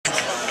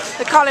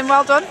Colin,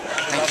 well done.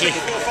 Thank you.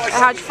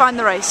 How'd you find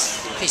the race?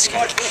 Piece of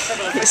cake.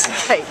 Piece of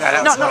cake.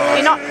 No,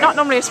 You're not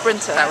normally a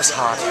sprinter. That was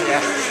hard,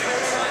 yeah.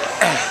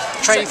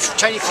 Training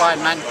for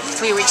Ironman,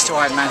 3 weeks to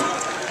Ironman.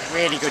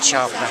 Really good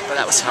sharpener, but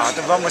that was hard.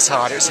 The run was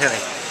hard, it was hilly.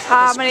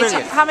 How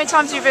many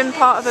times have you been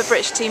part of a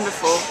British team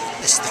before?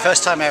 This is the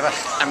first time ever,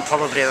 and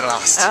probably the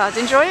last. Did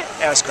you enjoy it?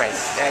 Yeah, it was great.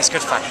 Yeah, it's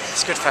good fun.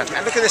 It's good fun.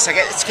 And look at this, I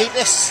get to keep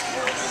this.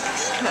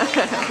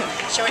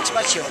 Show it to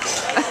my children.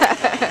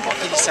 What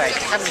can you say?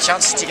 How many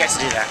chances do you get to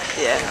do that?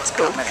 Yeah, it's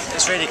cool.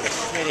 It's really good,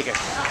 really good.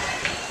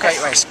 Great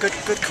race, good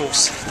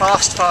course.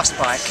 Fast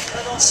bike,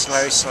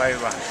 slow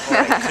run.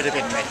 Well, it could have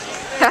been me.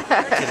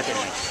 Could have been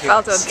me.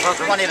 Well done, well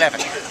done.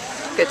 1:11.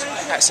 Good.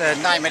 That's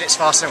 9 minutes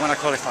faster than when I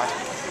qualified.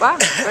 Wow,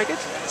 very good.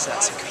 So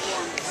that's okay.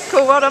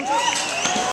 Cool, well done.